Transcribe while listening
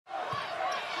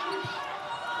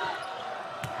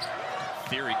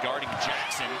Theory guarding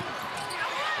Jackson.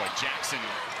 Boy, Jackson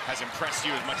has impressed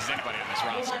you as much as anybody on this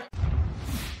roster.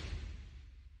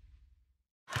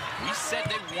 We said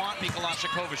they want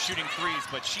Mikolashikova shooting threes,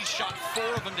 but she shot 4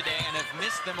 of them today and have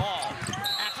missed them all.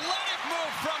 Athletic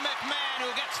move from McMahon,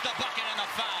 who gets the bucket and the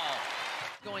foul.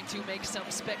 Going to make some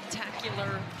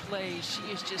spectacular plays. She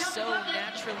is just so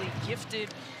naturally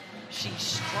gifted.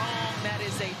 She's strong. That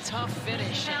is a tough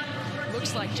finish. And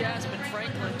looks like Jasmine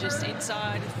Franklin just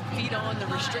inside, feet on the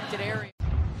restricted area.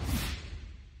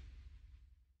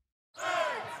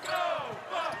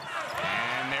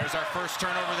 And there's our first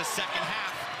turnover of the second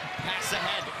half. Pass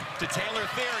ahead to Taylor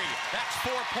Theory. That's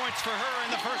 4 points for her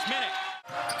in the first minute.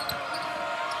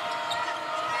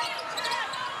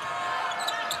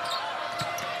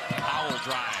 Powell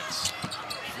drives,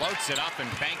 floats it up and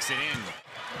banks it in.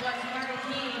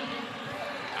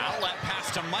 Outlet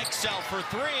pass to Mikesell for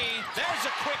 3. There's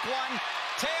a quick one.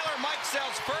 Taylor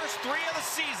Mikesell's first 3 of the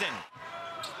season.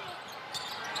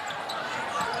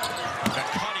 The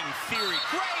cutting Theory,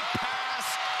 great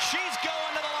pass. She's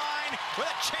going to the line with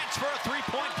a chance for a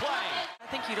 3-point play. I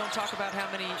think you don't talk about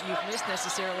how many you've missed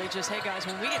necessarily. Just, hey guys,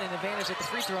 when we get an advantage at the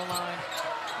free throw line,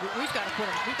 we've got to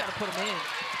put them in.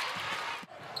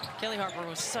 Kelly Harper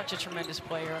was such a tremendous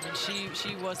player. I mean,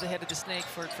 she was the head of the snake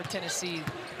for Tennessee,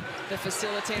 the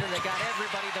facilitator that got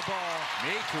everybody the ball.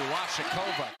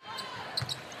 Mikolashikova.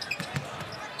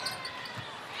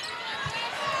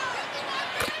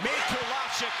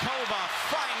 Mikolashikova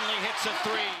finally hits a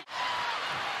 3.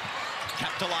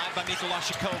 Kept alive by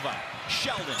Mikolashikova.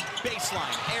 Sheldon,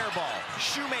 baseline, air ball.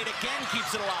 Shoemate again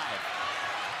keeps it alive.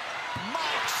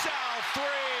 Mikesell 3.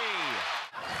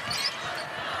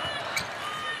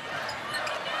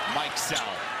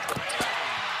 Mikesell.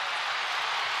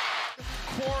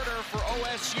 Quarter for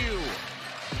OSU.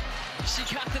 She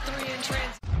got the 3 in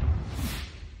trans.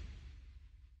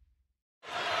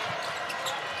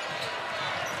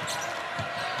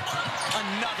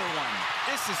 Another one.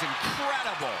 This is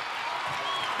incredible.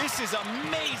 This is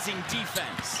amazing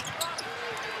defense.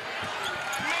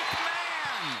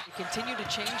 McMahon! They continue to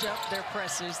change up their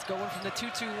presses, going from the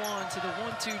 2-2-1 to the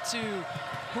 1-2-2.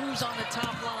 Who's on the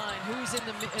top line? Who's in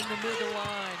the middle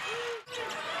line?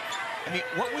 I mean,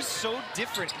 what was so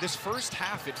different this first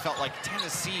half? It felt like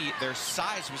Tennessee, their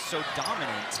size was so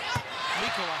dominant.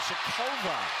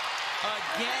 Mikolashikova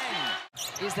again.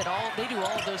 Is that they do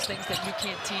all of those things that you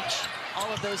can't teach.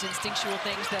 All of those instinctual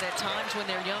things that at times when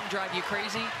they're young drive you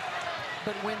crazy.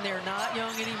 But when they're not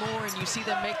young anymore and you see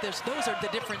them make those are the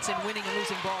difference in winning and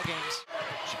losing ball games.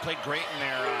 She played great in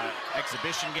their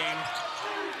exhibition game.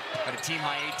 Had a team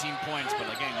high 18 points, but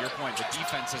again, your point, the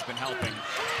defense has been helping.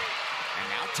 And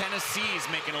now Tennessee's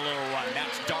making a little run.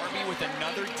 That's Darby with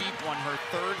another deep one, her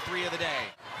 3rd 3 of the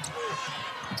day.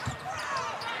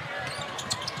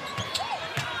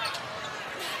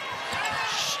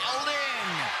 Sheldon,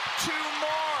 2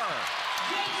 more.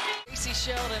 Casey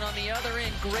Sheldon on the other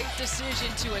end, great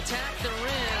decision to attack the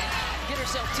rim, get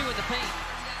herself 2 in the paint.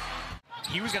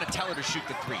 He was going to tell her to shoot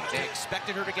the 3. They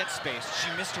expected her to get space. She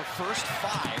missed her first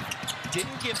 5,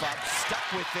 didn't give up, stuck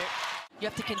with it. You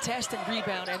have to contest and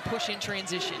rebound and push in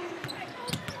transition.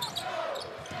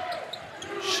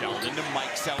 Sheldon to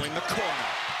Mikesell in the corner.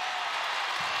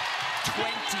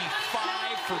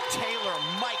 25 for Taylor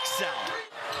Mikesell.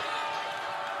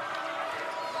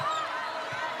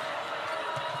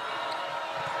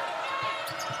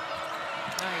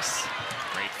 Nice.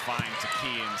 Great find to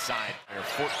Key inside. They're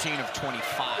 14 of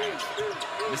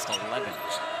 25. Missed 11.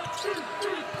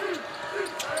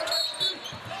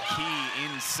 Key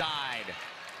inside.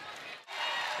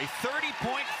 A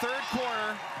 30-point 3rd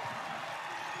quarter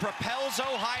propels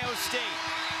Ohio State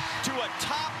to a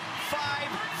top 5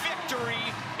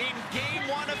 victory in game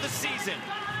 1 of the season.